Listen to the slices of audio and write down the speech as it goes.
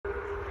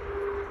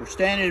We're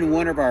standing in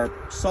one of our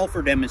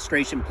sulfur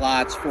demonstration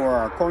plots for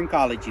our corn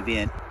college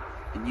event,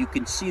 and you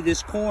can see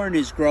this corn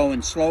is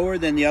growing slower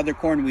than the other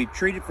corn we've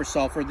treated for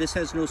sulfur. This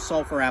has no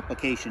sulfur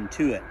application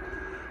to it.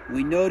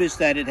 We notice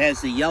that it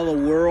has the yellow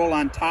whorl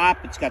on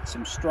top. It's got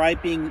some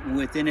striping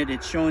within it.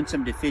 It's showing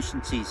some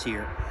deficiencies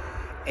here.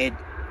 And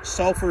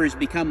sulfur has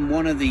become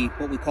one of the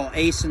what we call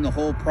ace in the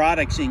hole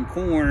products in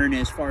corn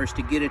as far as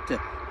to get it to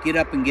get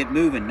up and get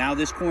moving. Now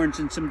this corn's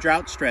in some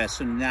drought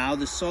stress, and now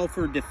the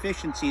sulfur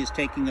deficiency is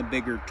taking a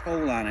bigger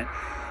toll on it.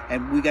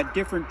 And we got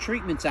different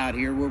treatments out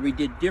here where we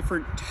did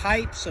different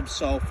types of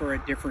sulfur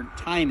at different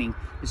timing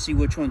to see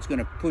which one's going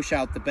to push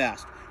out the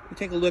best. We'll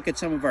take a look at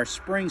some of our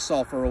spring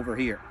sulfur over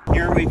here.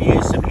 Here we've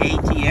used some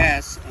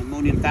ATS,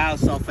 ammonium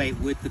thiosulfate,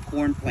 with the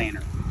corn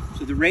planter.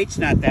 So the rate's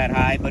not that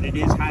high, but it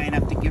is high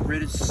enough to get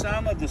rid of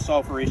some of the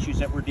sulfur issues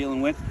that we're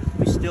dealing with.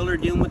 We still are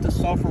dealing with the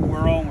sulfur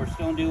whorl, and we're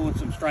still dealing with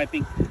some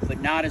striping, but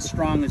not as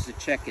strong as the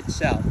check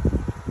itself.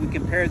 We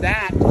compare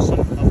that to some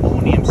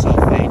ammonium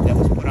sulfate that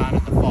was put on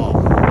in the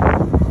fall.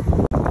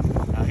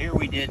 Now here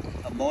we did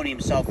ammonium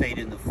sulfate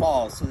in the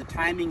fall, so the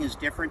timing is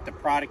different, the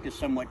product is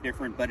somewhat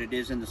different, but it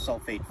is in the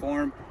sulfate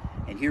form.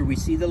 And here we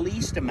see the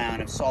least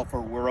amount of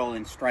sulfur whorl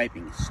and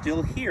striping. It's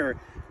still here,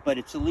 but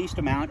it's the least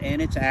amount,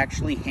 and it's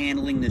actually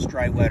handling this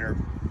dry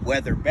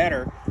weather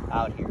better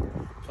out here.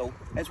 So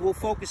as we'll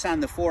focus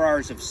on the 4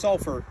 R's of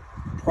sulfur,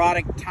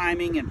 product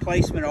timing and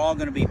placement are all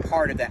going to be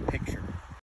part of that picture.